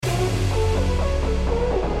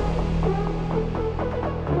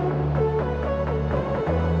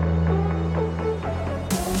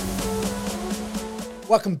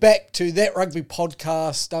Welcome back to That Rugby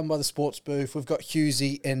podcast done by the Sports Booth. We've got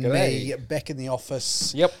Hughesy and me back in the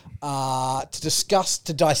office. Yep.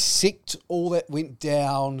 To dissect all that went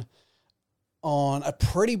down on a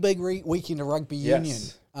pretty big weekend of rugby union.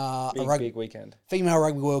 Big weekend. Female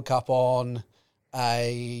Rugby World Cup on,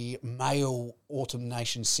 a male Autumn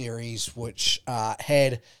Nation series, which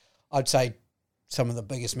had, I'd say, some of the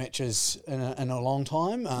biggest matches in a long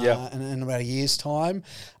time, in about a year's time.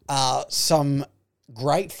 Some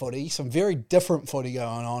great footy, some very different footy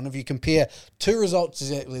going on. If you compare two results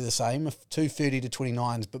exactly the same, 230 to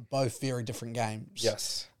 29s, but both very different games.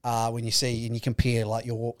 Yes. When you see and you compare like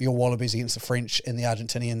your Wallabies against the French and the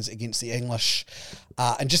Argentinians against the English,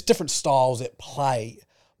 and just different styles at play.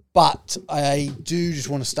 But I do just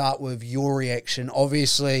want to start with your reaction.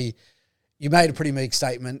 Obviously, you made a pretty big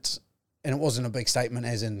statement, and it wasn't a big statement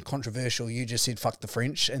as in controversial. You just said fuck the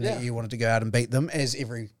French and that you wanted to go out and beat them, as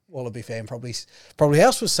every Wallaby fan probably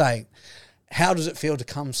else was saying. How does it feel to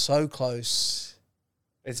come so close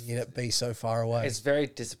and yet it be so far away? It's very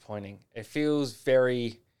disappointing. It feels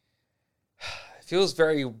very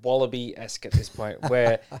Wallaby-esque at this point,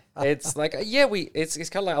 where it's like, it's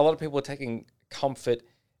kind of like a lot of people are taking comfort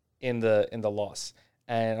in the loss.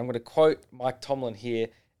 And I'm going to quote Mike Tomlin here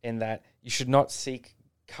in that you should not seek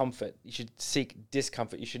comfort. You should seek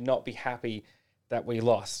discomfort. You should not be happy that we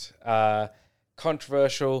lost.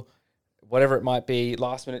 Controversial, whatever it might be,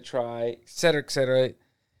 last minute try, et cetera,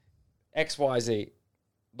 X, Y, Z.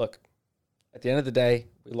 Look, at the end of the day,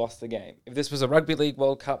 we lost the game. If this was a Rugby League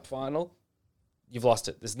World Cup final, you've lost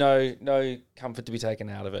it. There's no comfort to be taken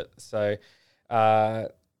out of it. So,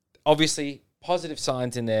 obviously, positive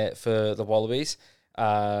signs in there for the Wallabies.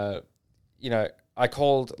 I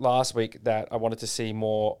called last week that I wanted to see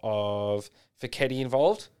more of Fictional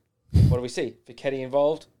involved. What do we see? Fictional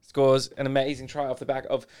involved, scores an amazing try off the back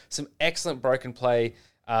of some excellent broken play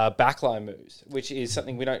backline moves, which is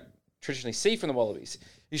something we don't traditionally see from the Wallabies.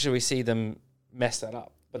 Usually we see them mess that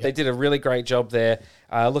up. But they did a really great job there,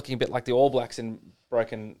 looking a bit like the All Blacks in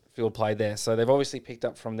broken field play there. So they've obviously picked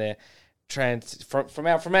up from their from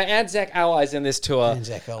our Anzac allies in this tour.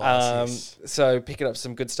 Anzac allies, yes. So picking up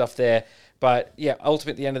some good stuff there. But yeah,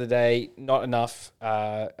 ultimately at the end of the day, not enough.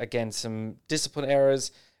 Again, some discipline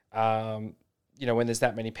errors. When there's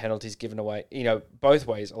that many penalties given away, both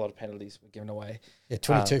ways, a lot of penalties were given away. Yeah,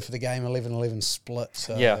 22 for the game, 11-11 split.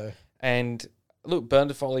 So. Yeah, and look,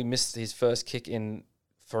 Bernard missed his first kick in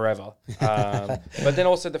forever. But then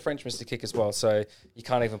also the French missed a kick as well, so you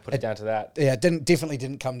can't even put it down to that. Yeah, it definitely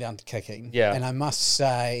didn't come down to kicking. Yeah. And I must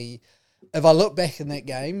say, if I look back in that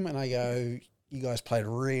game and I go, you guys played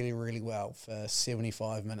really, really well for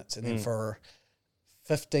 75 minutes, and then for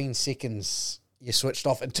 15 seconds you switched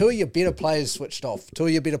off, and two of your better players switched off. Two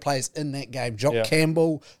of your better players in that game, Jock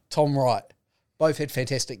Campbell, Tom Wright, both had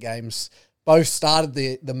fantastic games. Both started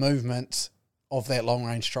the movement of that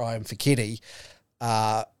long-range try, and for Keddy,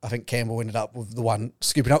 I think Campbell ended up with the one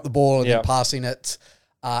scooping up the ball and then passing it,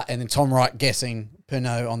 and then Tom Wright guessing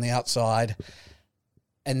Pernod on the outside.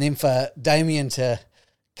 And then for Damien to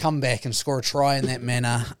come back and score a try in that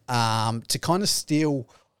manner, to kind of steal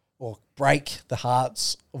or break the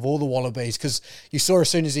hearts of all the Wallabies, because you saw as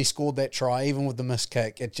soon as he scored that try, even with the missed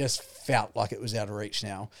kick, it just felt like it was out of reach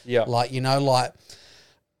now. Yeah.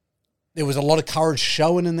 There was a lot of courage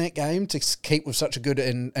shown in that game to keep with such a good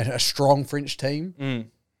and a strong French team.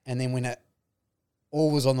 And then when it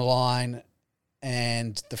all was on the line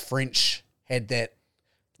and the French had that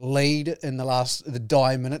lead in the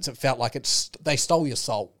dying minutes, it felt like they stole your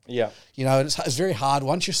soul. Yeah. And it's very hard.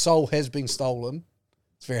 Once your soul has been stolen,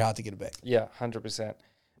 it's very hard to get it back. Yeah, 100%.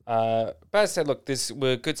 But as I said, look, these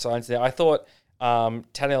were good signs there. I thought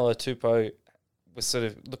Taniela Tupou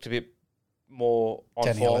looked a bit more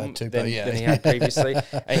on form than he had previously.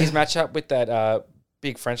 And his matchup with that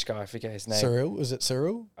big French guy, I forget his name. Cyril? Was it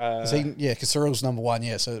Cyril? Because Cyril's number one,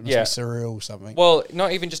 so it must be Cyril something. Well,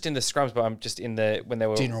 not even just in the scrums, but I'm just in when they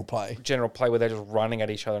were... General play where they're just running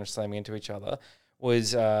at each other and slamming into each other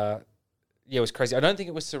was... it was crazy. I don't think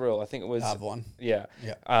it was Cyril. I think it was... Other one. Yeah.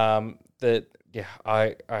 I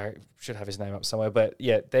should have his name up somewhere. But,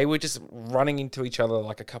 they were just running into each other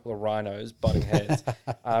like a couple of rhinos, butting heads.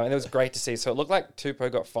 And it was great to see. So it looked like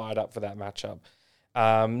Tupou got fired up for that matchup.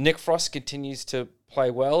 Nick Frost continues to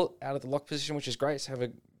play well out of the lock position, which is great. To have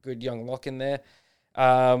a good young lock in there.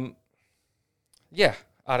 I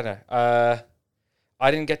don't know. I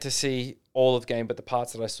didn't get to see all of the game, but the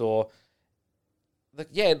parts that I saw...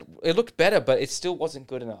 it looked better, but it still wasn't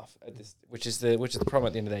good enough at this, which is the problem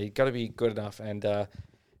at the end of the day. You've got to be good enough, and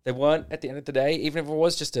they weren't at the end of the day, even if it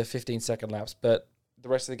was just a 15-second lapse. But the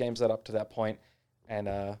rest of the games led up to that point, and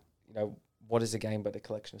what is a game but a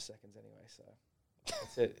collection of seconds anyway? So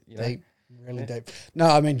that's it. You know? Deep, really deep. No,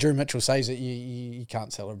 I mean, Drew Mitchell says that you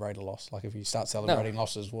can't celebrate a loss. Like, if you start celebrating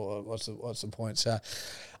losses, what's the point? So,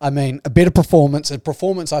 I mean, a better performance. A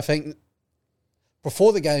performance, I think,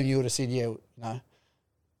 before the game, you would have said, yeah, no,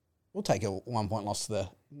 we'll take a 1 point loss to the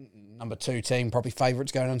number 2 team, probably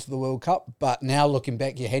favourites going into the World Cup. But now looking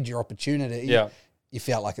back, you had your opportunity. Yeah. You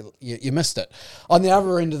felt like you missed it. On the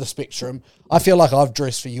other end of the spectrum, I feel like I've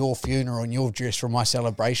dressed for your funeral and you've dressed for my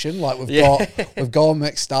celebration. Like we've gone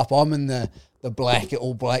mixed up. I'm in the black,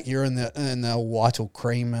 all black. You're in the white or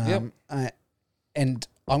cream. And I'm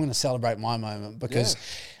going to celebrate my moment because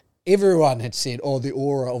everyone had said, "Oh, the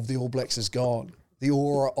aura of the All Blacks is gone. The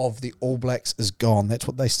aura of the All Blacks is gone." That's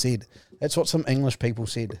what they said. That's what some English people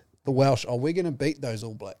said. The Welsh, "Oh, we're going to beat those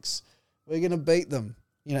All Blacks. We're going to beat them."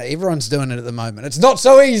 You know, everyone's doing it at the moment. It's not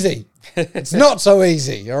so easy. It's not so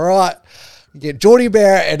easy, all right? You get Geordie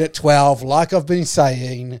Barrett in at 12, like I've been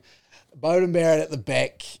saying. Bowden Barrett at the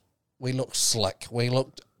back. We looked slick. We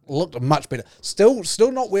looked much better.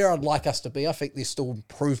 Still not where I'd like us to be. I think there's still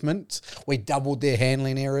improvement. We doubled their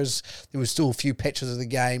handling errors. There was still a few patches of the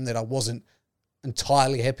game that I wasn't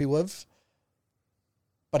entirely happy with.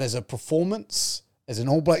 But as a performance, as an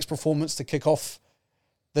All Blacks performance to kick off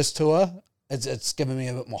this tour, it's given me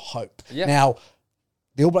a bit more hope. Yeah. Now,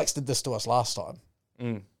 the All Blacks did this to us last time.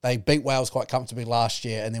 They beat Wales quite comfortably last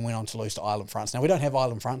year and then went on to lose to Ireland, France. Now, we don't have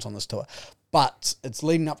Ireland, France on this tour, but it's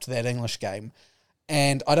leading up to that English game.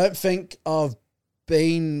 And I don't think I've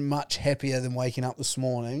been much happier than waking up this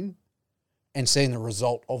morning and seeing the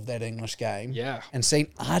result of that English game. Yeah. And seeing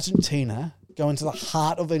Argentina go into the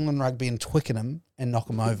heart of England rugby in Twickenham and knock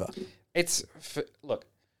them over. Look,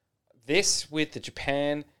 this with the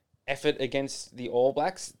Japan effort against the All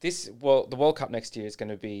Blacks, the World Cup next year is going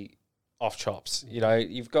to be off chops. You know,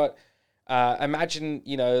 you've got, imagine,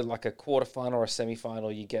 you know, like a quarterfinal or a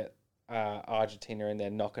semi-final, you get Argentina in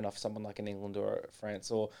there knocking off someone like an England or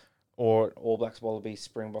France or All Blacks, Wallabies,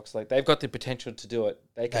 Springboks. Like, they've got the potential to do it.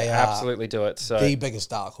 They can absolutely do it. So the biggest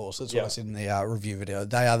dark horse. That's what I said in the review video.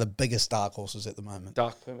 They are the biggest dark horses at the moment.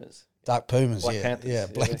 Dark Pumas. Dark Pumas, Black Panthers. Yeah,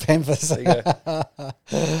 Black Panthers. There you go.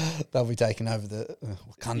 They'll be taking over the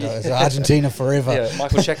Wakanda as Argentina forever. Yeah,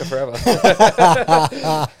 Michael Checker forever.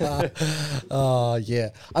 Oh, yeah.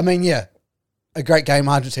 I mean, yeah, a great game.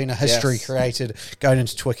 Argentina history created going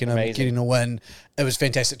into Twickenham, getting a win. It was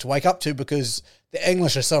fantastic to wake up to because the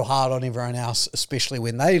English are so hard on everyone else, especially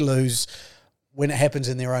when they lose. When it happens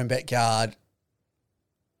in their own backyard,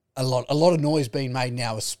 a lot of noise being made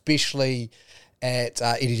now, especially at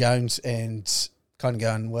Eddie Jones, and kind of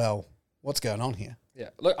going, well, what's going on here? Yeah,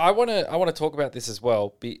 look, I want to talk about this as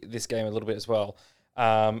well, this game a little bit as well,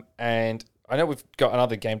 and I know we've got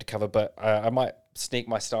another game to cover, but I might sneak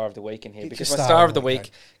my star of the week in here because my star of the week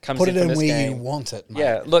comes in from this game. Put it in where you want it, mate.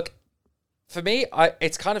 Yeah, look, for me,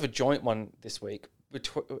 it's kind of a joint one this week,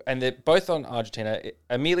 and they're both on Argentina.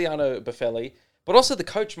 Emiliano Buffelli, but also the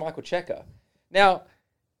coach Michael Checker. Now,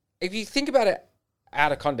 if you think about it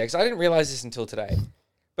out of context, I didn't realize this until today,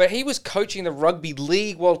 but he was coaching the Rugby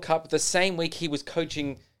League World Cup the same week he was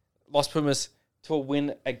coaching Los Pumas to a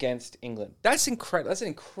win against England. That's incredible. That's an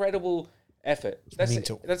incredible effort. That's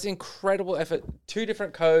an incredible effort. 2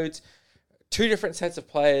 different codes, 2 different sets of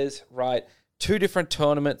players, right? 2 different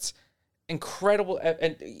tournaments. Incredible,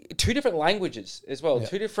 and 2 different languages as well. Yeah.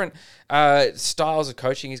 2 different styles of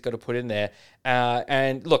coaching he's got to put in there.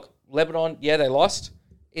 And look, Lebanon, they lost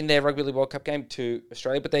in their Rugby League World Cup game to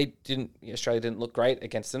Australia, but Australia didn't look great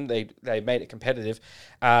against them. They made it competitive.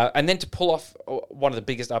 And then to pull off one of the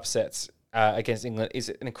biggest upsets against England is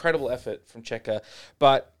an incredible effort from Checker.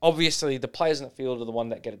 But obviously the players in the field are the one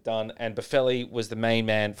that get it done, and Buffelli was the main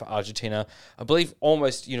man for Argentina. I believe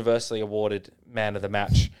almost universally awarded man of the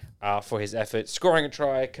match for his effort, scoring a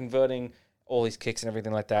try, converting all his kicks and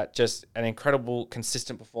everything like that. Just an incredible,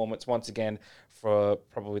 consistent performance once again for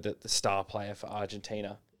probably the star player for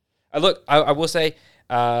Argentina. Look, I will say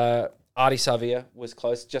Artie Savia was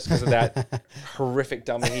close just because of that horrific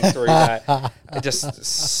dummy he threw that. It just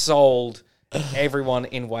sold everyone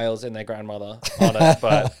in Wales and their grandmother on it.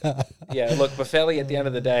 But yeah, look, Buffelli at the end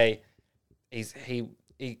of the day, he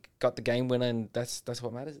got the game winner, and that's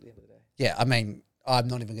what matters at the end of the day. Yeah, I mean, I'm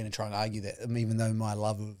not even going to try and argue that, even though my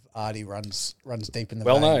love of Artie runs deep in the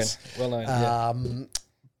veins. Well known.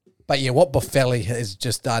 But yeah, what Buffelli has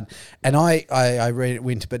just done, and I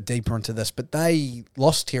went a bit deeper into this, but they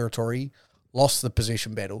lost territory, lost the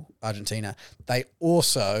possession battle, Argentina. They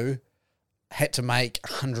also had to make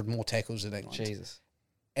 100 more tackles than England. Jesus.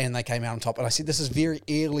 And they came out on top. And I said, this is very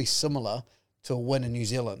eerily similar to a win in New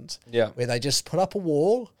Zealand, where they just put up a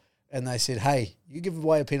wall and they said, hey, you give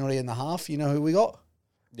away a penalty in the half, you know who we got?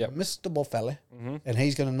 Yep. Mr. Bofele. And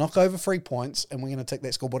he's going to knock over 3 points, and we're going to take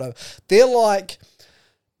that scoreboard over. They're like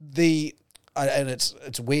and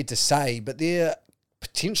it's weird to say, but they're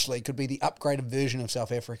potentially could be the upgraded version of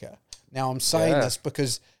South Africa. Now, I'm saying this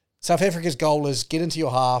because South Africa's goal is get into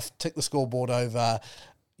your half, tick the scoreboard over,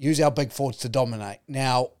 use our big forwards to dominate.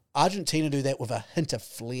 Now, Argentina do that with a hint of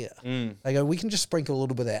flair. They go, we can just sprinkle a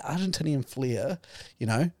little bit of that Argentinian flair. You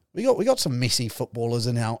know, we got some messy footballers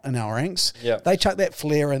in our ranks. Yeah, they chuck that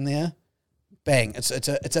flair in there. Bang! It's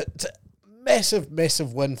a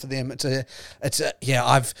massive win for them.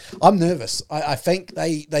 I'm nervous. I think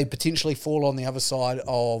they potentially fall on the other side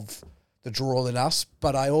of the draw than us,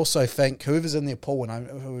 but I also think whoever's in their pool,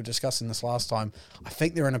 and we were discussing this last time, I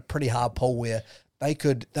think they're in a pretty hard pool where they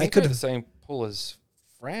could have the same pool as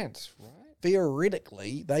France, right?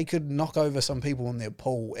 Theoretically, they could knock over some people in their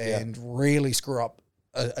pool and really screw up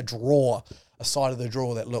a side of the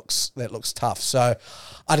draw that looks tough. So,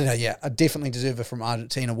 I don't know. Yeah, I definitely deserve it from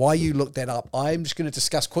Argentina. Why you looked that up? I'm just going to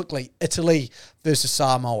discuss quickly Italy versus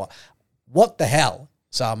Samoa. What the hell,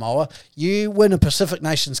 Samoa? You win a Pacific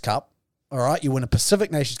Nations Cup. All right, you win a Pacific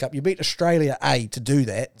Nations Cup. You beat Australia to do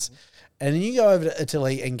that, and then you go over to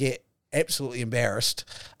Italy and get absolutely embarrassed.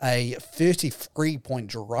 A 33-point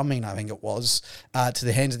drumming, I think it was, to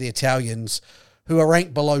the hands of the Italians, who are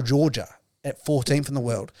ranked below Georgia at 14th in the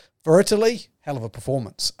world. For Italy, hell of a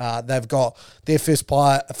performance. They've got their first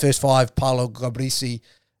five. Paolo Gabrisi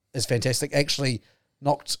is fantastic. Actually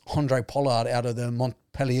knocked Andre Pollard out of the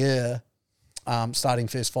Montpellier starting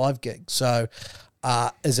first five gig. So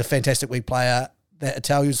is a fantastic wee player. That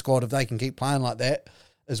Italian squad, if they can keep playing like that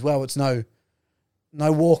as well, it's no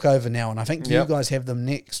walkover now. And I think you guys have them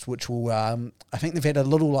next, which will I think they've had a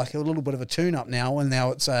little bit of a tune up now, and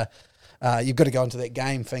now it's you've got to go into that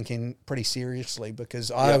game thinking pretty seriously,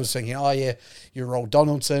 because I was thinking, you roll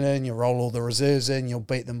Donaldson in, you roll all the reserves in, you'll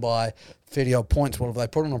beat them by 30-odd points. Well, if they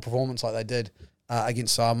put on a performance like they did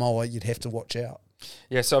against Samoa, you'd have to watch out.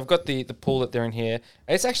 Yeah, so I've got the pool that they're in here.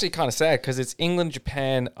 It's actually kind of sad because it's England,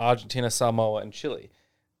 Japan, Argentina, Samoa, and Chile.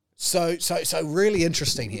 So really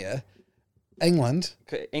interesting here. England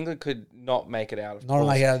could not make it out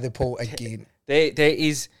of the pool again. There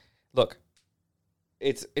is, look,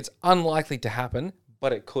 it's unlikely to happen,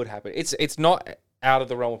 but it could happen. It's not out of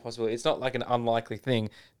the realm of possibility. It's not like an unlikely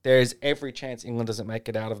thing. There is every chance England doesn't make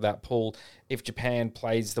it out of that pool if Japan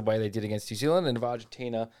plays the way they did against New Zealand, and if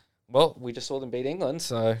Argentina, well, we just saw them beat England,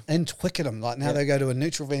 so... In Twickenham. Like, now they go to a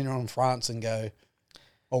neutral venue on France and go,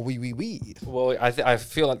 oh, oui. Well, I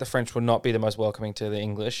feel like the French will not be the most welcoming to the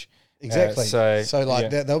English. Exactly.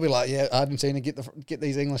 They'll be like, Argentina, get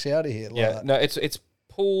these English out of here. It's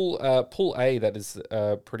Pool A that is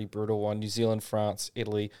a pretty brutal one. New Zealand, France,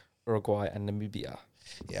 Italy, Uruguay, and Namibia.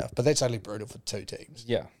 Yeah, but that's only brutal for two teams.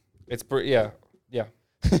 Yeah. It's yeah.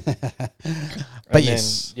 But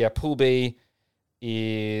yes. Pool B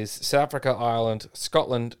is South Africa, Ireland,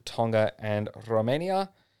 Scotland, Tonga, and Romania.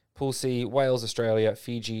 Pool C, Wales, Australia,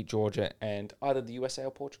 Fiji, Georgia, and either the USA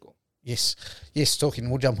or Portugal. Yes,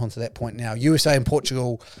 we'll jump onto that point now. USA and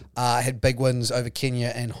Portugal had big wins over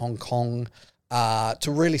Kenya and Hong Kong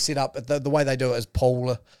to really set up. The way they do it is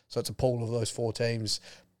pool, so it's a pool of those four teams.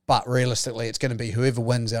 But realistically, it's going to be whoever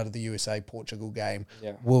wins out of the USA-Portugal game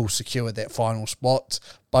will secure that final spot.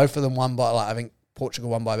 Both of them won by, I think, Portugal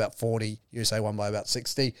won by about 40, USA won by about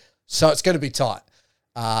 60. So it's going to be tight.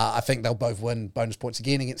 I think they'll both win bonus points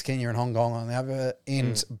again against Kenya and Hong Kong on the other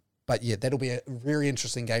end. But yeah, that'll be a very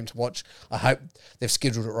interesting game to watch. I hope they've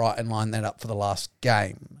scheduled it right and lined that up for the last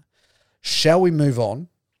game. Shall we move on?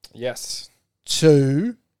 Yes.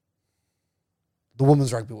 To the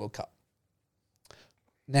Women's Rugby World Cup.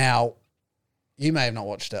 Now, you may have not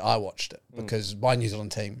watched it. I watched it because my New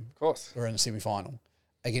Zealand team, of course, were in the semi-final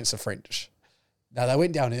against the French. Now, they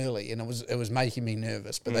went down early, and it was making me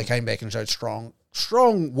nervous, but they came back and showed strong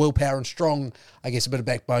willpower and strong, I guess, a bit of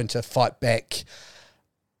backbone to fight back.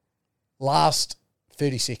 Last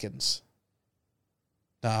 30 seconds.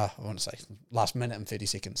 I want to say last minute and 30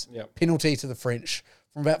 seconds. Yep. Penalty to the French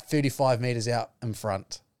from about 35 metres out in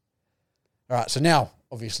front. All right, so now,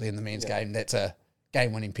 obviously, in the men's game, that's a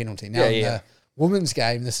game-winning penalty. Now, in the women's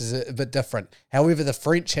game, this is a bit different. However, the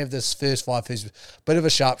French have this first five who's a bit of a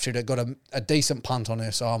sharpshooter, got a decent punt on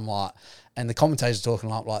her, so I'm like, and the commentators talking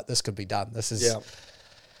like this could be done. This is,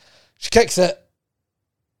 she kicks it,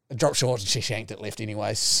 drop short, and she shanked it left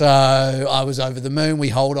anyway. So I was over the moon. We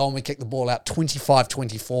hold on. We kick the ball out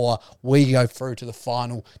 25-24. We go through to the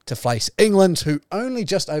final to face England, who only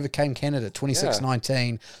just overcame Canada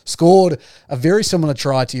 26-19. Scored a very similar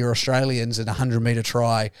try to your Australians in a 100-metre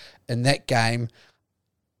try in that game.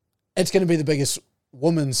 it's going to be the biggest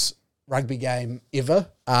women's rugby game ever.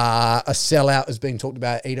 A sellout has been talked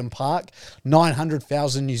about at Eden Park.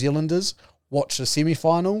 900,000 New Zealanders watch the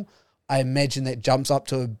semi-final. I imagine that jumps up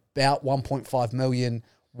to about 1.5 million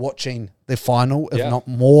watching the final, if not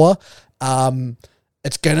more.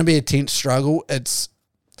 It's going to be a tense struggle.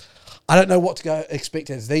 I don't know what to expect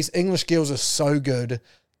as. These English girls are so good.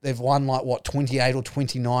 They've won 28 or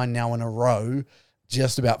 29 now in a row,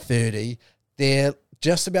 just about 30. They're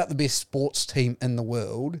just about the best sports team in the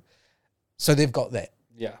world. So they've got that.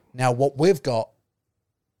 Yeah. Now what we've got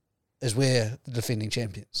is we're the defending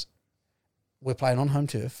champions. We're playing on home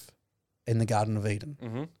turf in the Garden of Eden.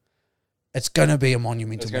 Mm-hmm. It's going to be a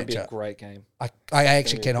monumental matchup. It's going to be a great game. I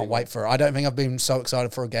actually cannot wait for it. I don't think I've been so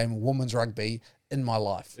excited for a game of women's rugby in my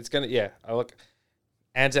life. It's going to, I look,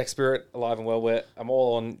 Anzac spirit alive and well. I'm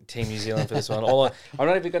all on Team New Zealand for this one. I'm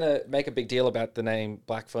not even going to make a big deal about the name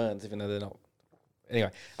Black Ferns, even though they're not.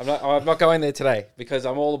 Anyway, I'm not going there today because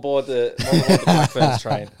I'm all aboard the Black Ferns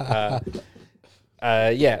train.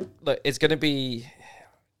 Look, it's going to be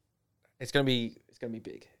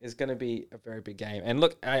big. It's going to be a very big game. And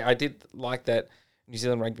look, I did like that New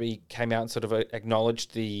Zealand Rugby came out and sort of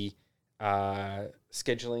acknowledged the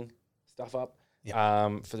scheduling stuff up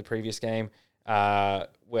for the previous game,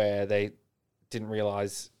 where they didn't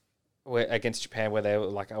realise against Japan, where they were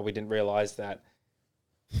like, we didn't realise that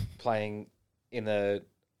playing in the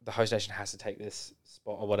host nation has to take this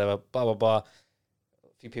spot or whatever, blah, blah, blah. A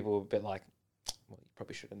few people were a bit like, well, you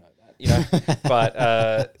probably should have known that, But,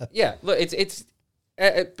 look, it's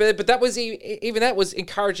but that was even that was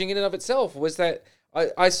encouraging in and of itself. Was that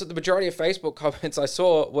I saw the majority of Facebook comments I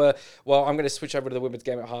saw were, well, I'm going to switch over to the women's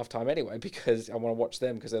game at halftime anyway because I want to watch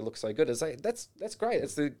them because they look so good. It's like that's great.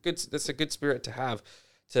 That's a good spirit to have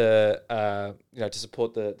to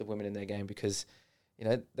support the women in their game because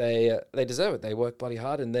they deserve it. They work bloody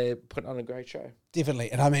hard and they're putting on a great show.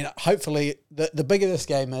 Definitely. And I mean, hopefully the bigger this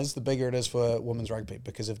game is, the bigger it is for women's rugby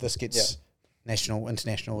because if this gets national,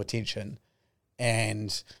 international attention.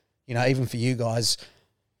 And, even for you guys,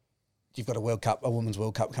 you've got a Women's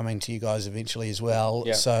World Cup coming to you guys eventually as well.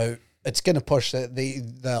 Yeah. So it's going to push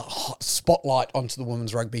the spotlight onto the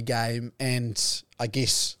women's rugby game and I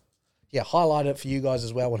guess, highlight it for you guys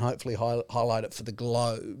as well and hopefully highlight it for the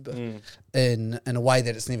globe in a way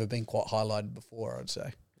that it's never been quite highlighted before, I'd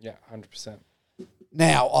say. Yeah, 100%.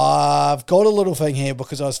 Now, I've got a little thing here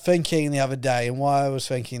because I was thinking the other day and why I was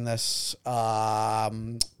thinking this,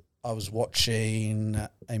 I was watching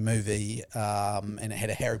a movie and it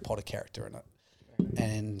had a Harry Potter character in it.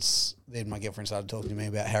 And then my girlfriend started talking to me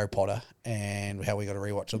about Harry Potter and how we got to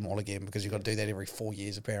rewatch them all again because you've got to do that every 4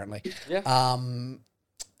 years apparently. Yeah.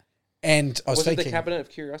 And I was thinking... Was it the Cabinet of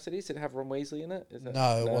Curiosities? Did it have Ron Weasley in it?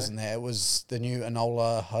 No, it wasn't that. It was the new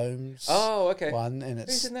Enola Holmes one. And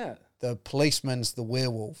who's in that? The policeman's the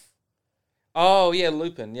werewolf. Oh, yeah,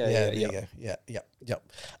 Lupin. Yeah.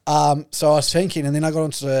 Yep. So I was thinking, and then I got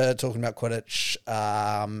on to talking about Quidditch,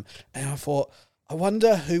 and I thought, I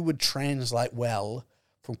wonder who would translate well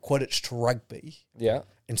from Quidditch to rugby. Yeah.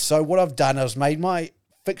 And so what I've done is made my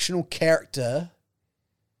fictional character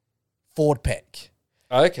forward pack.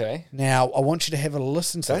 Okay. Now, I want you to have a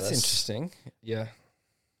listen to this. That's interesting. Yeah.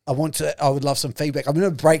 I would love some feedback. I'm going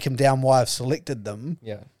to break them down why I've selected them.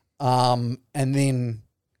 Yeah. And then...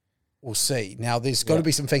 we'll see. Now, there's got to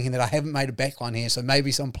be some thinking that I haven't made a backline here, so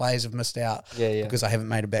maybe some players have missed out because I haven't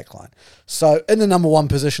made a backline. So, in the number one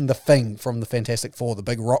position, the Thing from the Fantastic Four, the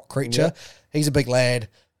big rock creature. Yeah. He's a big lad.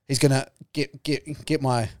 He's going to get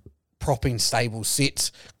my propping stable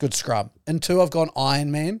set. Good scrum. In 2, I've gone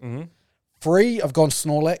Iron Man. Mm-hmm. 3, I've gone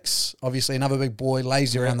Snorlax. Obviously, another big boy,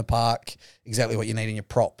 lazy around the park. Exactly what you need in your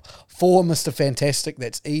prop. 4, Mr. Fantastic.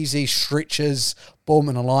 That's easy. Stretches. Boom,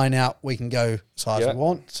 and a line out. We can go as high as we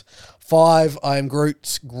want. 5, I am Groot.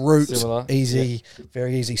 Similar. Easy.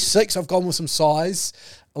 Very easy. 6, I've gone with some size.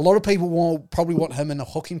 A lot of people will probably want him in a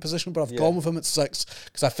hooking position, but I've gone with him at 6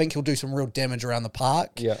 because I think he'll do some real damage around the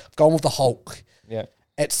park. Yeah. I've gone with the Hulk. Yeah.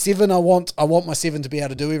 At 7, I want my 7 to be able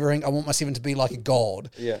to do everything. I want my 7 to be like a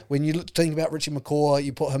god. Yeah. When you think about Richie McCaw,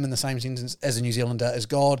 you put him in the same sentence as a New Zealander as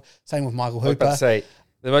God. Same with Michael Hooper. I was about to say,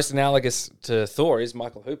 the most analogous to Thor is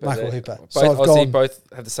Michael Hooper.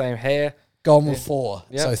 Both have the same hair. Gone with 4.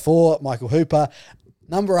 Yep. So Thor, Michael Hooper.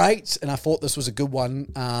 Number 8, and I thought this was a good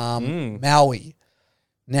one, Maui.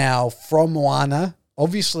 Now, from Moana,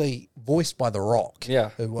 obviously voiced by The Rock,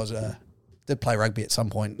 who did play rugby at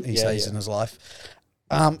some point, he says, in his life.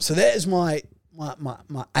 So that is my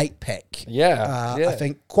 8 pack. I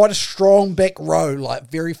think quite a strong back row,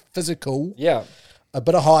 like very physical. Yeah. A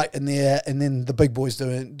bit of height in there, and then the big boys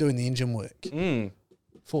doing the engine work.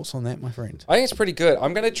 Thoughts on that, my friend? I think it's pretty good.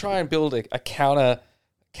 I'm going to try and build a counter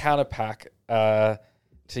pack to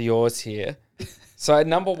yours here. So at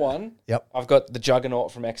number 1, Yep. I've got the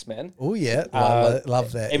Juggernaut from X-Men. Oh, yeah.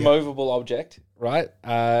 Love that. Immovable object, right?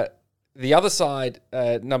 The other side,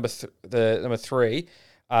 number 3,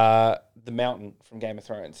 the Mountain from Game of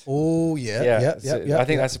Thrones. Oh, yeah. I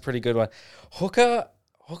think that's a pretty good one. Hooker,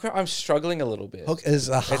 I'm struggling a little bit. Hook is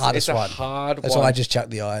the hardest one. It's a hard one. That's why I just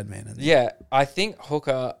chucked the Iron Man in there. Yeah, I think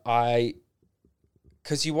Hooker,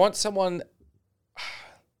 because you want someone...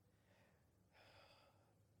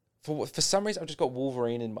 For some reason, I've just got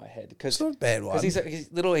Wolverine in my head. It's not a bad one.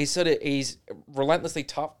 Because he's relentlessly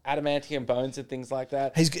tough, adamantium bones and things like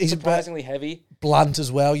that. He's surprisingly heavy. Blunt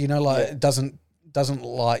as well, doesn't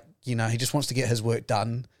like, he just wants to get his work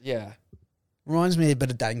done. Yeah. Reminds me a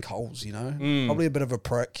bit of Dane Coles, Probably a bit of a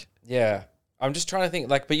prick. Yeah. I'm just trying to think,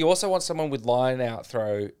 but you also want someone with line out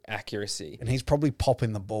throw accuracy. And he's probably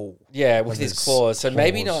popping the ball. Yeah, with his claws. So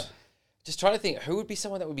maybe not. Just trying to think, who would be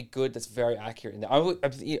someone that would be good that's very accurate in there?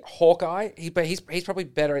 Hawkeye, he's probably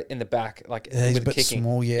better in the back, he's with a bit kicking.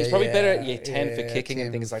 small, He's probably better at year 10 for kicking 10,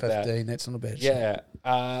 and things like 15, that. That's not a bad shot. Yeah.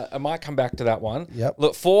 I might come back to that one. Yep.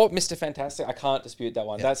 Look, for Mr. Fantastic, I can't dispute that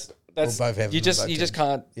one. Yep. That's we'll both have you just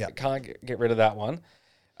can't get rid of that one.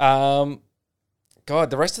 God,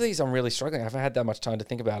 the rest of these I'm really struggling. I haven't had that much time to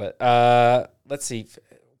think about it. Let's see.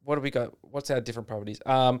 What have we got? What's our different properties?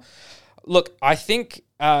 Look, I think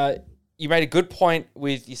you made a good point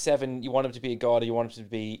with your 7. You want him to be a god, or you want him to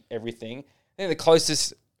be everything. I think the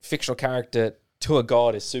closest fictional character to a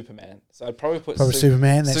god is Superman. So I'd probably put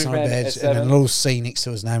Superman. That's Superman not bad. And a little C next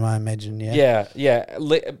to his name, I imagine. Yeah. Yeah.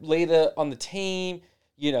 Leader on the team.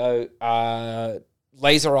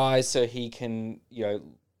 Laser eyes, so he can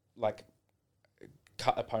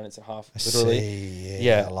cut opponents in half. Literally.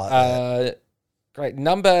 Yeah. I like that. Great.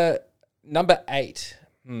 Number 8.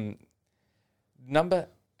 Number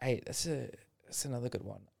 8. That's another good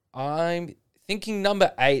one. I'm thinking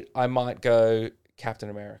number 8. I might go Captain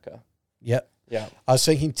America. Yep. Yeah. I was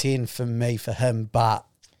thinking 10 for him, but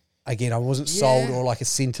again, I wasn't sold, or a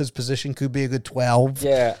center's position could be a good 12.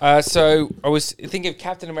 Yeah. So I was thinking of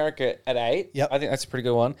Captain America at 8. Yep. I think that's a pretty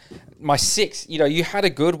good one. My 6. You had a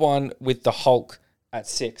good one with the Hulk at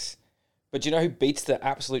 6, but do you know who beats the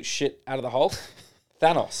absolute shit out of the Hulk?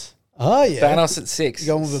 Thanos. Oh yeah, Thanos at 6.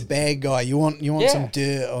 You're going with a bad guy. You want some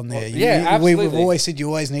dirt on there. Absolutely. We've always said you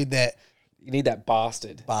always need that. You need that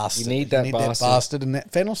bastard. You need that bastard, and that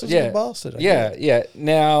Thanos is a bastard. Yeah.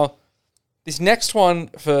 Now, this next one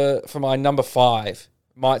for my number 5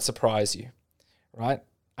 might surprise you, right?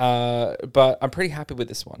 But I'm pretty happy with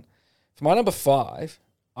this one. For my number 5,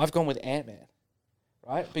 I've gone with Ant-Man.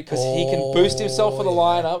 Right? Because he can boost himself for the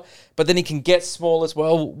lineup, but then he can get small as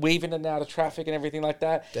well, weave in and out of traffic and everything like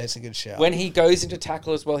that. That's a good shout. When he goes into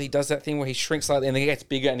tackle as well, he does that thing where he shrinks slightly and then he gets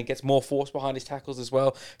bigger and he gets more force behind his tackles as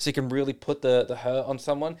well, so he can really put the hurt on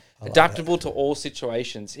someone. Adaptable to all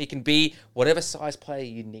situations. He can be whatever size player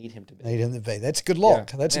you need him to be. That's a good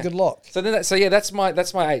lock. That's a good lock. So that's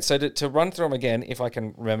my 8. So to run through them again, if I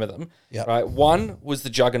can remember them. Yep. Right. 1 was the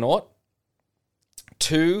Juggernaut.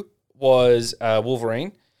 2 was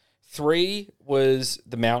Wolverine. 3 was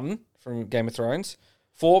the Mountain from Game of Thrones.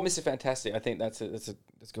 4, Mr. Fantastic. I think that's a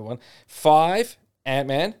good one. 5,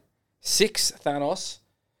 Ant-Man. 6, Thanos.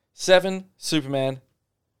 7, Superman.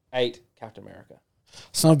 8, Captain America.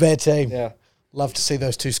 It's not a bad team. Yeah. Love to see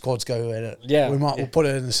those 2 squads go at it. Yeah, we'll put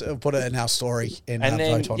it in our story and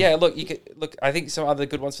then vote on it. I think some other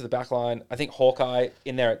good ones for the back line. I think Hawkeye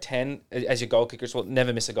in there at 10 as your goal kicker will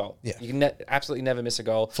never miss a goal. Yeah, you can absolutely never miss a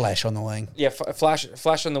goal. Flash on the wing. Yeah,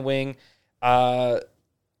 flash on the wing.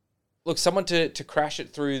 Look, someone to crash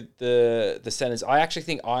it through the centers. I actually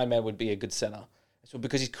think Iron Man would be a good center,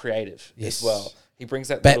 because he's creative as well. He brings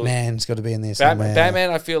that. Batman's got to be in there somewhere.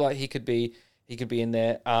 Batman, I feel like he could be in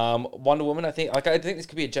there. Wonder Woman, I think this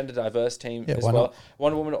could be a gender diverse team as well. Not?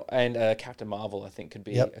 Wonder Woman and Captain Marvel, I think, could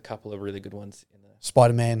be a couple of really good ones in there.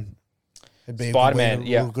 Spider-Man. It'd be Spider-Man,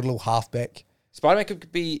 a good little halfback. Spider-Man could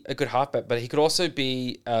be a good halfback, but he could also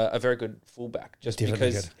be a very good fullback, just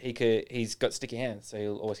Definitely because he's got sticky hands, so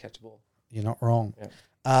he'll always catch the ball. You're not wrong.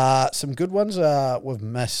 Yeah. Some good ones we've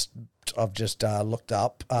missed. I've just looked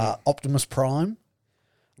up. Optimus Prime.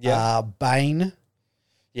 Yeah. Bane.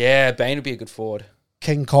 Yeah, Bane would be a good forward.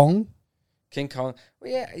 King Kong. Well,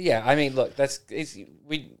 yeah. I mean, look, you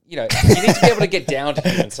need to be able to get down to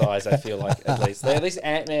human size. I feel like at least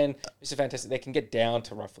Ant-Man, Mr. Fantastic, they can get down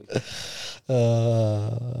to roughly.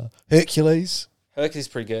 Hercules. Hercules is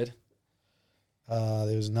pretty good.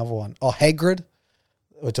 There was another one. Oh, Hagrid.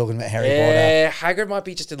 We're talking about Harry Potter. Yeah, Hagrid might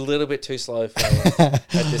be just a little bit too slow for me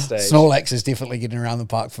at this stage. Snorlax is definitely getting around the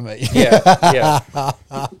park for me. Yeah.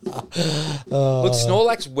 Look,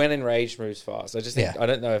 Snorlax, when enraged, moves fast. I just think I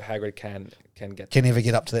don't know if Hagrid can get can ever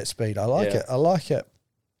get up to that speed. I like it. I like it.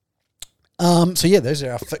 So yeah, those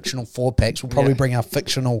are our fictional 4-packs. We'll probably bring our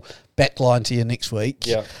fictional backline to you next week.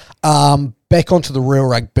 Yeah. Back onto the real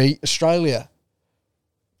rugby. Australia.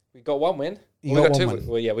 We got one win. We got two.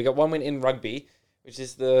 Well, yeah, we got one win in rugby, which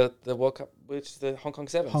is the World Cup, which is the Hong Kong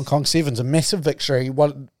Sevens. Hong Kong Sevens, a massive victory.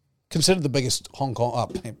 Considered the biggest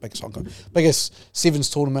biggest Sevens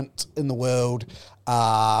tournament in the world.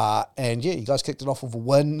 And yeah, you guys kicked it off with a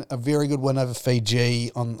win, a very good win over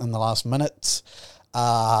Fiji in the last minute.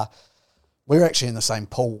 We were actually in the same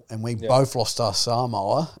pool, and we both lost to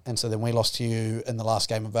Samoa, and so then we lost to you in the last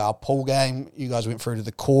game of our pool game. You guys went through to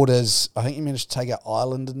the quarters. I think you managed to take out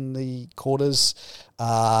Ireland in the quarters.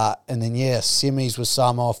 And then, semis with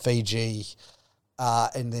Samoa, Fiji,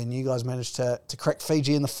 and then you guys managed to crack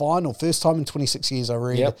Fiji in the final. First time in 26 years, I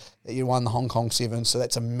read, that you won the Hong Kong Sevens, so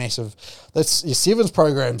that's a massive... your Sevens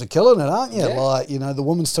programs are killing it, aren't you? Yeah. The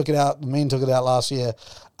women's took it out, the men took it out last year,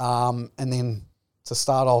 and then... to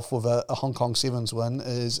start off with a Hong Kong Sevens win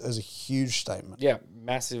is a huge statement. Yeah,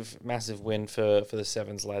 massive win for the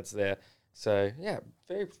Sevens lads there. So, yeah,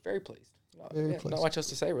 very, very pleased. Very pleased. Not much else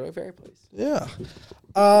to say, really. Very pleased. Yeah.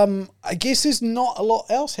 I guess there's not a lot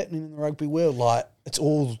else happening in the rugby world. Like, it's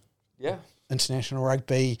all international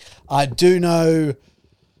rugby. I do know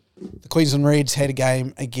the Queensland Reds had a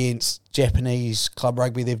game against Japanese club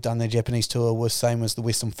rugby. They've done their Japanese tour with same as the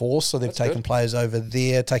Western Force, so they've taken players over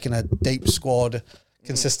there, taken a deep squad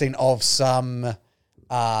consisting of some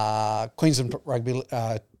Queensland rugby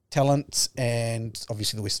talent and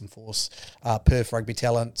obviously the Western Force, Perth rugby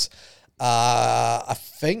talent. I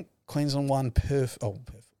think Queensland won, Perth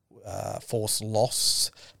Force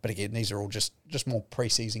lost, but again, these are all just more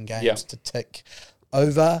pre-season games to tick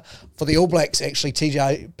over. For the All Blacks, actually,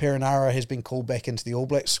 TJ Perinara has been called back into the All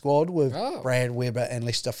Blacks squad with Brad Weber and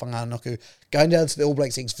Lester Whanganuku going down to the All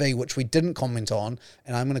Blacks XV, which we didn't comment on,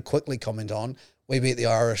 and I'm going to quickly comment on. We beat the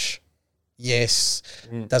Irish. Yes.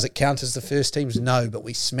 Does it count as the first teams? No, but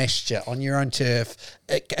we smashed you on your own turf.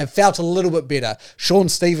 It felt a little bit better. Sean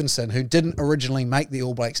Stevenson, who didn't originally make the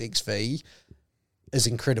All Blacks XV, is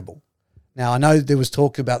incredible. Now, I know there was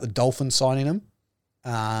talk about the Dolphins signing him,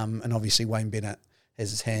 and obviously Wayne Bennett has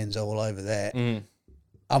his hands all over that.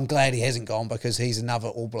 I'm glad he hasn't gone because he's another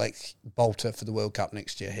All Black bolter for the World Cup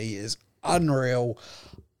next year. He is unreal.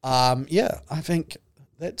 I think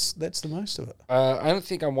that's the most of it. I don't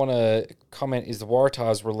think I want to comment is the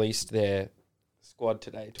Waratahs released their squad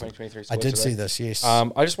today, 2023 squad I did today. see this, yes.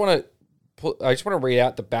 I just want to read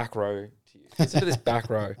out the back row to you. Listen to this back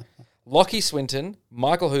row. Lockie Swinton,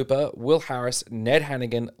 Michael Hooper, Will Harris, Ned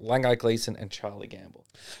Hannigan, Langai Gleeson, and Charlie Gamble.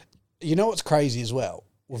 You know what's crazy as well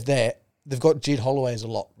with that? They've got Jed Holloway as a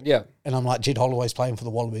lock. Yeah. And I'm like, Jed Holloway's playing for the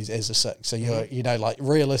Wallabies as a 6. So you're,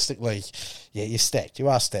 realistically, you're stacked. You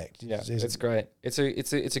are stacked. Yeah, it's great. It's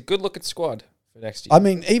a good looking squad for next year. I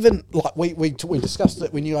mean, even like we discussed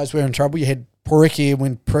it when you guys were in trouble. You had Poriki,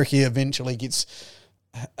 when Poriki eventually gets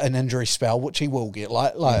an injury spell, which he will get.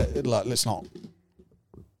 Like let's not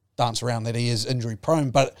dance around that he is injury prone,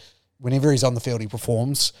 but whenever he's on the field, he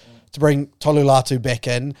performs. To bring Tolu Latu back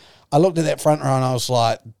in, I looked at that front row and I was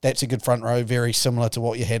like, that's a good front row, very similar to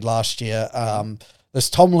what you had last year. This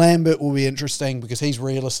Tom Lambert will be interesting because he's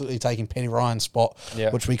realistically taking Penny Ryan's spot,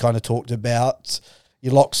 which we kind of talked about.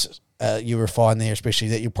 Your locks, you were fine there, especially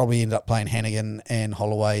that you'll probably end up playing Hannigan and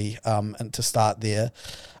Holloway and to start there.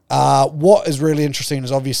 What is really interesting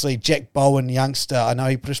is obviously Jack Bowen, youngster. I know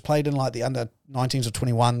he just played in like the under 19s or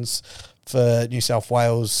 21s for New South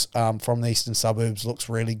Wales from the eastern suburbs. Looks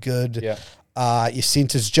really good. Yeah. Your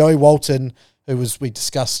centres, Joey Walton, we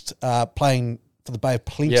discussed playing for the Bay of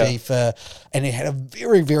Plenty and he had a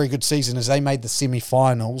very, very good season as they made the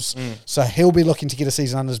semi-finals. So he'll be looking to get a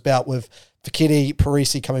season under his belt with Fiketi,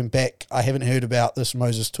 Parisi coming back. I haven't heard about this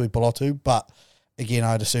Moses Tuipulotu, but again,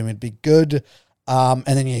 I'd assume it'd be good. And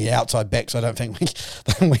then your outside backs, I don't think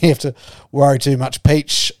we have to worry too much.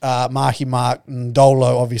 Peach, Marky Mark, and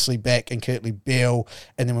Dolo obviously back, and Kirtley Beale,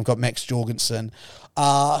 and then we've got Max Jorgensen.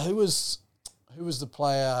 Who was the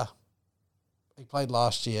player? He played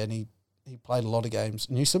last year, and he played a lot of games.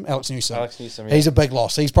 Alex Newsom. Yeah. He's a big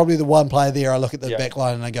loss. He's probably the one player there. I look at the back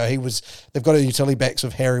line and I go, they've got a utility backs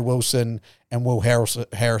of Harry Wilson and Will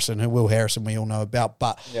Harrison, who Will Harrison we all know about.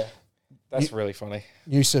 But that's really funny.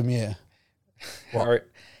 Newsom, yeah.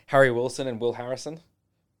 Harry Wilson and Will Harrison.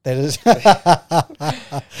 That is,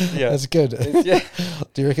 that's good.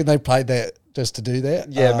 Do you reckon they played that just to do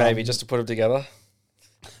that? Yeah, maybe just to put them together.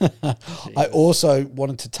 I also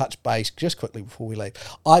wanted to touch base just quickly before we leave.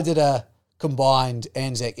 I did a combined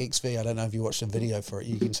Anzac XV. I don't know if you watched the video for it.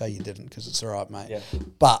 You can say you didn't because it's all right, mate. Yeah.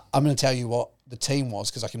 But I'm going to tell you what the team was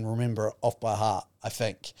because I can remember it off by heart, I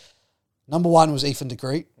think. Number 1 was Ethan de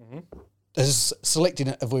Groot. This is selecting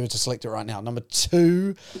it if we were to select it right now. Number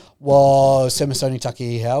 2 was Samasoni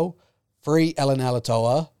Takahihau. 3, Alan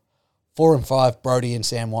Alatoa. 4 and 5, Brody and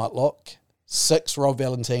Sam Whitelock. 6, Rob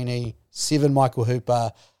Valentini. 7, Michael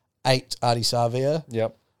Hooper. 8, Artie Savia.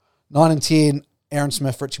 Yep. 9 and 10, Aaron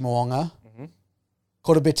Smith, Richie Mwanga.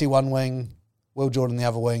 Korobeti one wing, Will Jordan the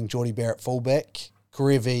other wing, Geordie Barrett fullback,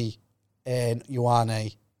 Karevi and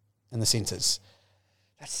Ioane in the centres.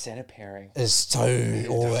 That centre pairing is so...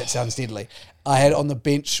 Oh, that sounds deadly. I had on the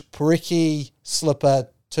bench Pariki, Slipper,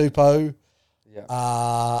 Tupou. Yeah.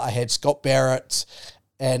 I had Scott Barrett,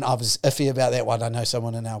 and I was iffy about that one. I know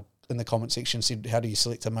someone in the comment section said, how do you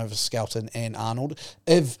select him over Skelton and Arnold?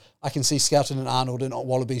 If I can see Skelton and Arnold in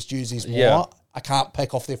Wallabies jerseys more, I can't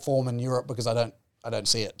pick off their form in Europe because I don't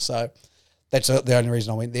see it. So that's the only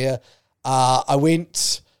reason I went there. I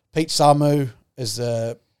went Pete Samu as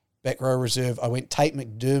the back row reserve. I went Tate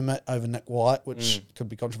McDermott over Nick White, which could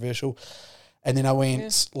be controversial. And then I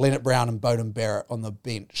went Leonard Brown and Bowden Barrett on the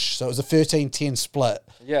bench. So it was a 13-10 split.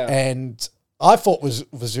 Yeah. And I thought was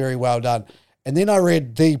very well done. And then I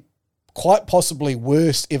read the quite possibly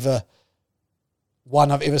worst ever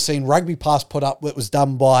one I've ever seen Rugby Pass put up that was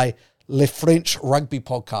done by Le French Rugby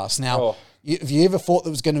Podcast. Now, if you ever thought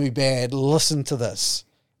that was going to be bad, listen to this.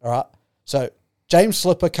 All right? So, James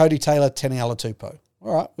Slipper, Cody Taylor, Taniela Tupou.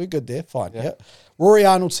 All right, we're good there. Fine. Yeah. Rory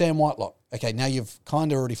Arnold, Sam Whitelock. Okay, now you've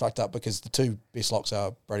kind of already fucked up because the two best locks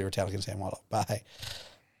are Brody Retallick and Sam Whitelock. But hey,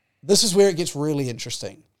 this is where it gets really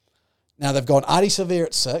interesting. Now, they've gone Artie Severe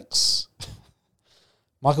at 6,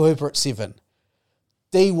 Michael Hooper at 7,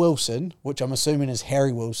 D. Wilson, which I'm assuming is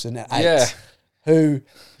Harry Wilson at 8. Yeah. Who...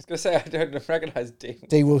 I was going to say, I don't recognise D.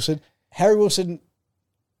 D. Wilson. Harry Wilson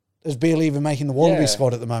is barely even making the Wallabies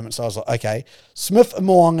squad at the moment, so I was like, okay. Smith and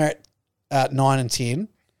Moanga at 9 and 10.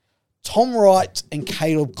 Tom Wright and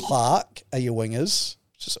Caleb Clark are your wingers,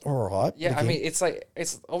 which is all right. Yeah, I mean, it's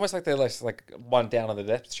almost like they're like one down on the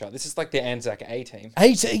depth chart. This is like the Anzac A team.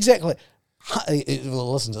 Exactly.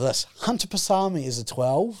 Well, listen to this. Hunter Pasami is a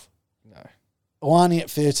 12. No. Ioane at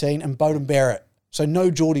 13 and Bowden Barrett. So no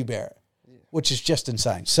Geordie Barrett, which is just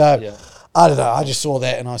insane. So, I don't know. I just saw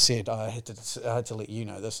that and I said I had to let you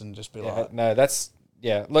know this and just be like... No, that's...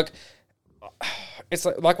 Yeah, look... It's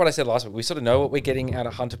like what I said last week. We sort of know what we're getting out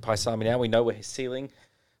of Hunter Paisami now. We know where his ceiling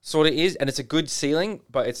sort of is, and it's a good ceiling,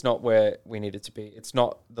 but it's not where we need it to be. It's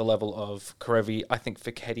not the level of Karevi. I think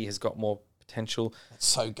Fiketti has got more potential. It's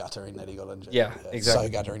so guttering that he got injured. Yeah, exactly.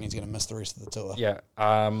 So guttering he's going to miss the rest of the tour. Yeah.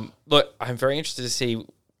 Look, I'm very interested to see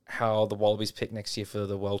how the Wallabies pick next year for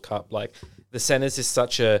the World Cup. Like, the centres is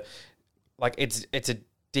such a... Like, it's a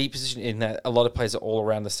deep position in that a lot of players are all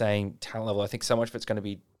around the same talent level. I think so much of it's going to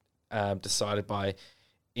be decided by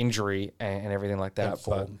injury and everything like that.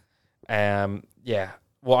 But I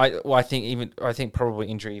think probably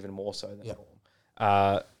injury even more so than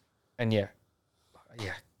form.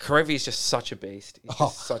 Karevi is just such a beast. He's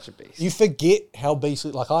just such a beast. You forget how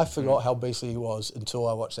beastly. Like I forgot how beastly he was until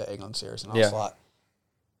I watched that England series, and I was like,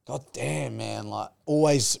 God damn, man! Like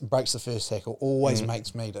always breaks the first tackle, always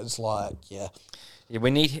makes meat. It's like,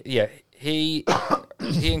 we need he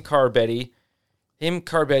and Karabetti.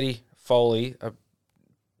 Karabetti, Foley,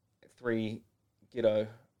 three of our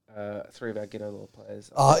Giddo little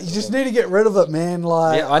players. You just need to get rid of it, man.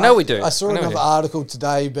 Like, I know we do. I saw another article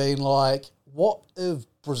today being like, what if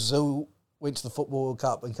Brazil went to the Football World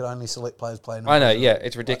Cup and could only select players playing in I know, Brazil?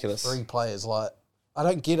 it's ridiculous. Like 3 players. Like, I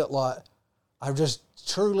don't get it. Like, I just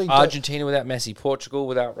truly... Argentina without Messi, Portugal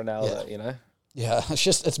without Ronaldo, you know? Yeah,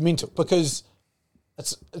 it's mental because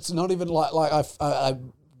it's not even like I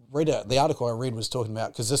read it. The article I read was talking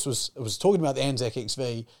about, because it was talking about the Anzac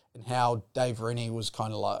XV and how Dave Rennie was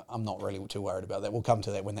kind of like, I'm not really too worried about that. We'll come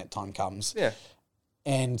to that when that time comes. Yeah.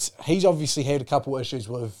 And he's obviously had a couple of issues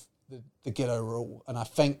with the ghetto rule. And I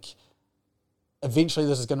think eventually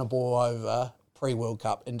this is going to boil over pre-World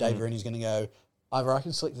Cup and Dave Rennie's going to go, either I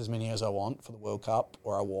can select as many as I want for the World Cup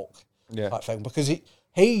or I walk. Yeah. Type thing. Because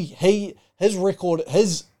his record,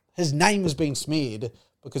 his name has been smeared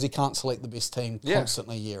because he can't select the best team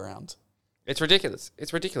constantly year round. It's ridiculous.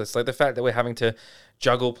 Like the fact that we're having to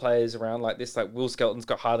juggle players around like this, like Will Skelton's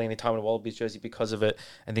got hardly any time in a Wallabies jersey because of it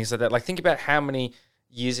and things like that. Like think about how many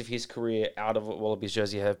years of his career out of a Wallabies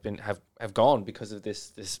jersey have gone because of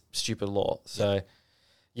this stupid law. So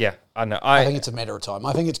I know. I think it's a matter of time.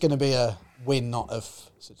 I think it's going to be a when, not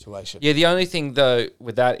if situation. Yeah, the only thing though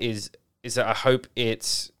with that is is that I hope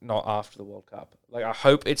it's not after the World Cup. Like, I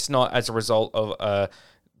hope it's not as a result of a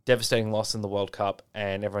devastating loss in the World Cup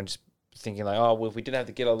and everyone just thinking like, oh, well, if we didn't have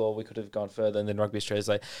the Gillar law, we could have gone further. And then Rugby Australia's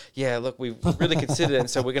like, yeah, look, we've really considered it, and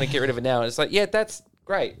so we're going to get rid of it now. And it's like, yeah, that's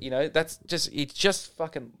great. It's just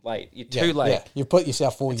fucking late. You're too late. Yeah. You put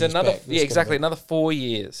yourself 4 years back. Yeah, exactly. Another 4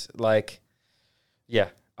 years. Like, yeah,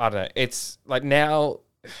 I don't know. It's like now,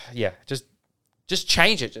 yeah, just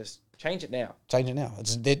change it. Just change it now. Change it now.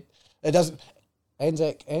 It doesn't.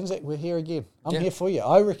 Anzac, we're here again. I'm here for you.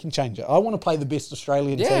 I reckon change it. I want to play the best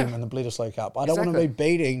Australian team in the Bledisloe Cup. I don't want to be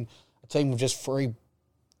beating a team with just free,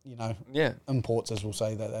 imports, as we'll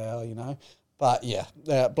say that they are, But,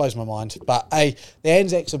 it blows my mind. But, hey, the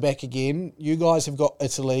Anzacs are back again. You guys have got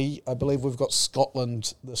Italy. I believe we've got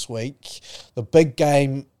Scotland this week. The big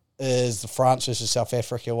game is the France versus South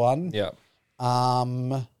Africa one. Yeah.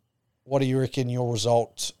 What do you reckon your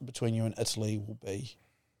result between you and Italy will be?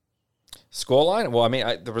 Scoreline? Well, I mean,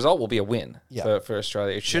 the result will be a win for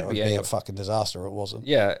Australia. It should be anyway. A fucking disaster. It wasn't.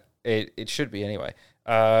 Yeah, it should be anyway.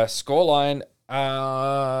 Scoreline,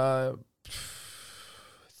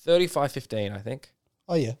 35-15, I think.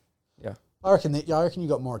 Oh yeah, yeah. I reckon you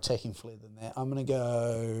got more attacking flair than that. I'm gonna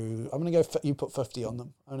go. You put 50 on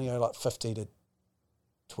them. I'm gonna go like 50-20.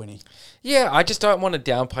 Yeah, I just don't want to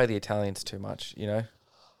downplay the Italians too much.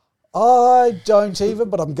 I don't either,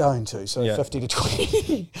 but I'm going to. So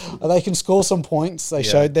 50-20. They can score some points. They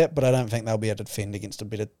showed that, but I don't think they'll be able to defend against a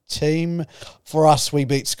better team. For us, we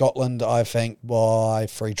beat Scotland, I think, by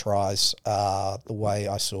 3 tries, the way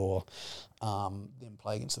I saw them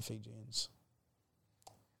play against the Fijians.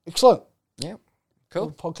 Excellent. Yeah.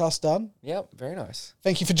 Cool. Podcast done. Yeah, very nice.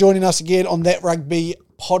 Thank you for joining us again on That Rugby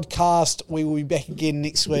podcast. We will be back again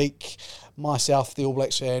next week. Myself, the All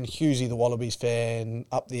Blacks fan, Hughesy, the Wallabies fan,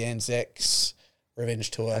 up the Anzacs, revenge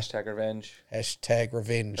tour. Hashtag revenge. Hashtag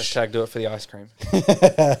revenge. Hashtag do it for the ice cream.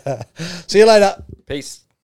 See you later. Peace.